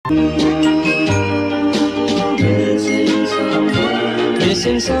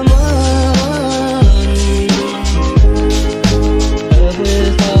Missing someone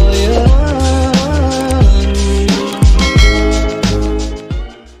without you.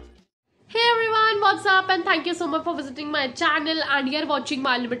 Hey everyone, what's up, and thank you so much for visiting my channel, and you're watching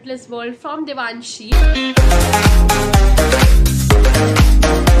My Limitless World from Devanshi.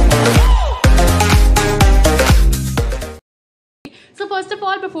 So first of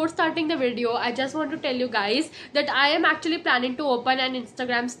all, before starting the video, I just want to tell you guys that I am actually planning to open an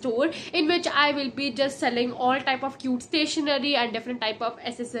Instagram store in which I will be just selling all type of cute stationery and different type of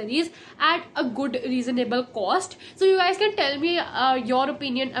accessories at a good reasonable cost. So you guys can tell me your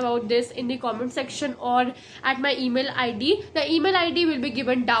opinion about this in the comment section or at my email ID. The email ID will be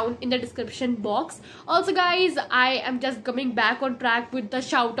given down in the description box. Also guys, I am just coming back on track with the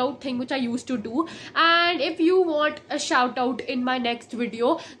shout out thing which I used to do, and if you want a shout out in my next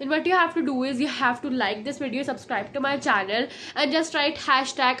video, then what you have to do is you have to like this video, subscribe to my channel, and just write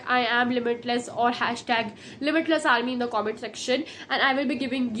hashtag I am limitless or hashtag limitless.army in the comment section, and I will be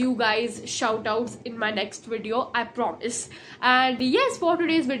giving you guys shout outs in my next video, I promise. And yes, for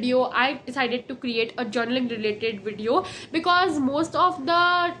today's video I decided to create a journaling related video because most of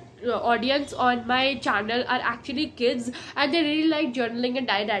the audience on my channel are actually kids and they really like journaling and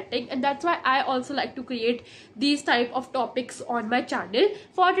diary writing, and that's why I also like to create these type of topics on my channel.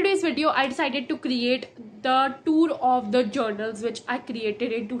 For today's video I decided to create the tour of the journals which I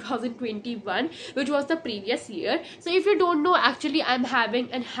created in 2021, which was the previous year. So if you don't know, actually I'm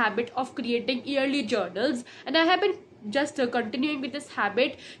having a habit of creating yearly journals, and I have been just continuing with this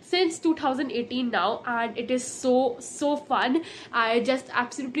habit since 2018 now, and it is so fun. I just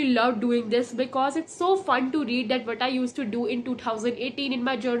absolutely love doing this because it's so fun to read that what I used to do in 2018 in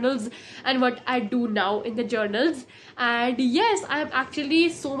my journals and what I do now in the journals. And yes, I am actually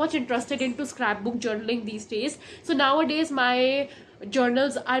so much interested into scrapbook journaling these days. So nowadays my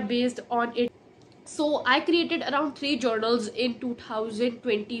journals are based on it. So I created around 3 journals in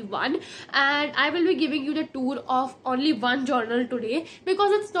 2021, and I will be giving you the tour of only one journal today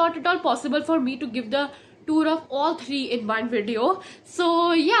because it's not at all possible for me to give the tour of all 3 in one video.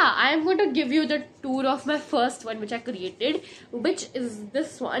 So yeah, I am going to give you the tour of my first one which I created, which is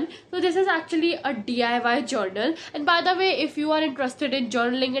this one. So this is actually a DIY journal, and by the way, if you are interested in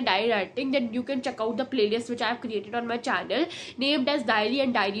journaling and diary writing, then you can check out the playlist which I have created on my channel named as Diary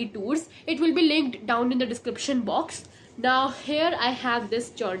and Diary Tours. It will be linked down in the description box. Now here I have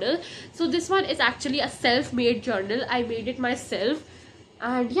this journal. So this one is actually a self-made journal. I made it myself,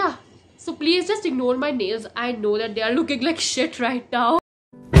 and yeah, so please just ignore my nails. I know that they are looking like shit right now.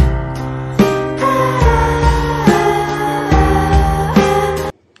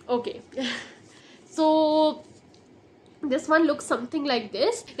 Okay, so this one looks something like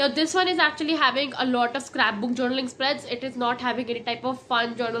this. Now this one is actually having a lot of scrapbook journaling spreads. It is not having any type of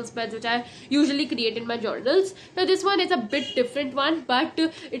fun journal spreads which I usually create in my journals. Now this one is a bit different one, but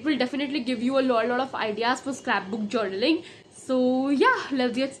it will definitely give you a lot of ideas for scrapbook journaling. So yeah,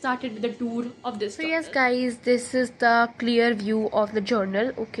 let's get started with the tour of this. So yes guys, this is the clear view of the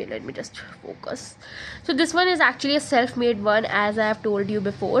journal. Okay, let me just focus. So this one is actually a self-made one, as I have told you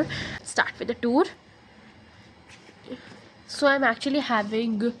before. Start with the tour. So I'm actually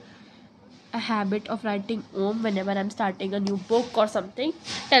having a habit of writing Om whenever I'm starting a new book or something.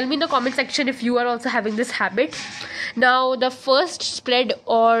 Tell me in the comment section if you are also having this habit. Now the first spread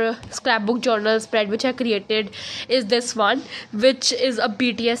or scrapbook journal spread which I created is this one, which is a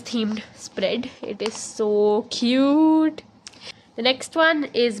BTS themed spread. It is so cute. The next one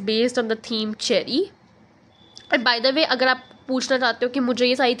is based on the theme cherry. And by the way, अगर आप पूछना चाहते हो कि मुझे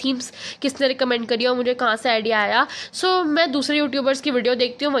ये सारी themes किसने रिकमेंड करी और मुझे कहाँ से आइडिया आया, सो मैं दूसरे यूट्यूबर्स की वीडियो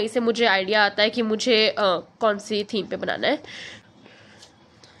देखती हूँ, वहीं से मुझे आइडिया आता है कि मुझे कौन सी थीम पे बनाना है.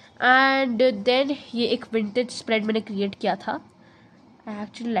 एंड देन ये एक विंटेज स्प्रेड मैंने क्रिएट किया था. I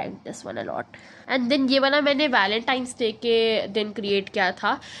actually like this one a lot. And then ये वाला मैंने वैलेंटाइंस डे के दिन क्रिएट किया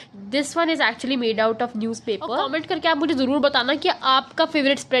था. This one is actually made out of news paper. Comment करके आप मुझे ज़रूर बताना कि आपका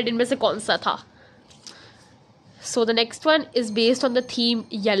फेवरेट स्प्रेड इनमें से कौन सा था. So the next one is based on the theme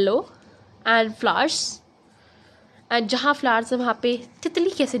yellow and flowers. And जहाँ flowers है वहाँ पे तितली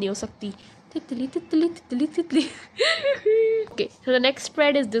कैसे नहीं हो सकती? तितली तितली तितली तितली. Okay, so the next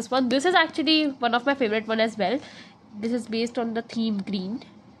spread is this one. This is actually one of my favorite one as well. This is based on the theme green.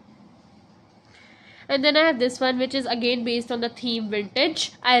 And then I have this one which is again based on the theme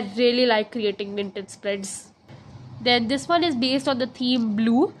vintage. I really like creating vintage spreads. Then this one is based on the theme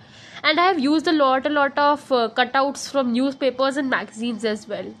blue. And I have used a lot of cutouts from newspapers and magazines as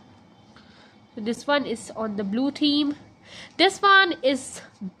well. So this one is on the blue theme. This one is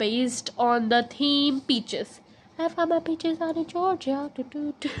based on the theme peaches. I found my peaches out in Georgia.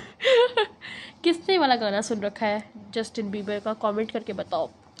 किसने वाला गाना सुन रखा है Justin Bieber का? Comment करके बताओ.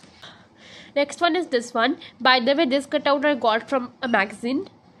 Next one is this one. By the way, this cutout I got from a magazine.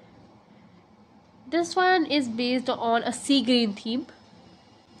 This one is based on a sea green theme.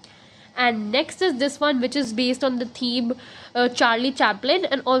 And next is this one, which is based on the theme Charlie Chaplin,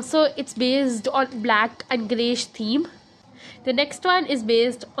 and also it's based on black and greyish theme. The next one is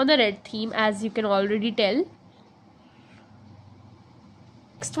based on the red theme, as you can already tell.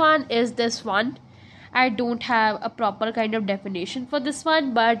 Next one is this one. I don't have a proper kind of definition for this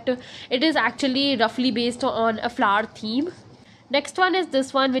one, but it is actually roughly based on a flower theme. Next one is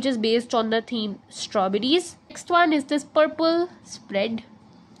this one, which is based on the theme strawberries. Next one is this purple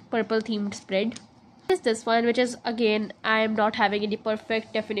themed spread. Is this one, which is, again, I am not having any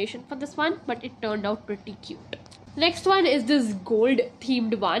perfect definition for this one, but it turned out pretty cute. Next one is this gold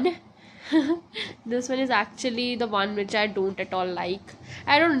themed one. This one is actually the one which I don't at all like.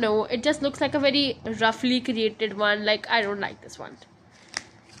 I don't know, it just looks like a very roughly created one. Like, I don't like this one.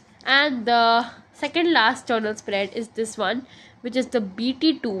 And the second last journal spread is this one, which is the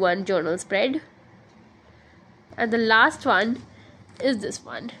BT21 journal spread. And the last one is this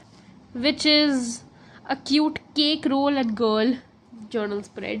one, which is a cute cake roll and girl journal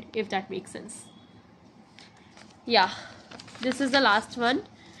spread, if that makes sense. Yeah, this is the last one.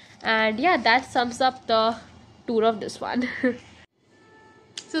 And yeah, that sums up the tour of this one.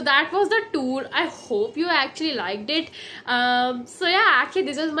 So that was the tour. I hope you actually liked it. So yeah, actually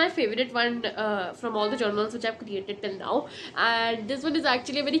this is my favorite one from all the journals which I've created till now. And this one is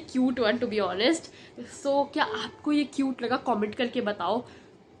actually a very cute one, to be honest. So क्या आपको ये cute लगा? Comment करके बताओ.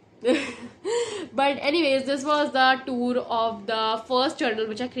 But anyways, this was the tour of the first journal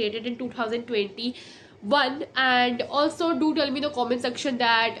which I created in 2021. And also do tell me in the comment section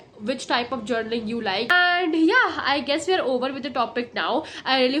that which type of journaling you like. And yeah, I guess we are over with the topic now.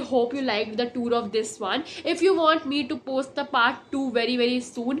 I really hope you liked the tour of this one. If you want me to post the part 2 very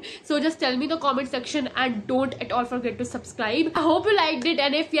soon, so just tell me in the comment section, and don't at all forget to subscribe. I hope you liked it,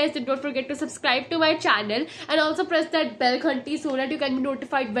 and if yes, then don't forget to subscribe to my channel and also press that bell ghunty so that you can be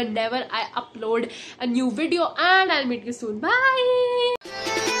notified whenever I upload a new video. And I'll meet you soon. Bye.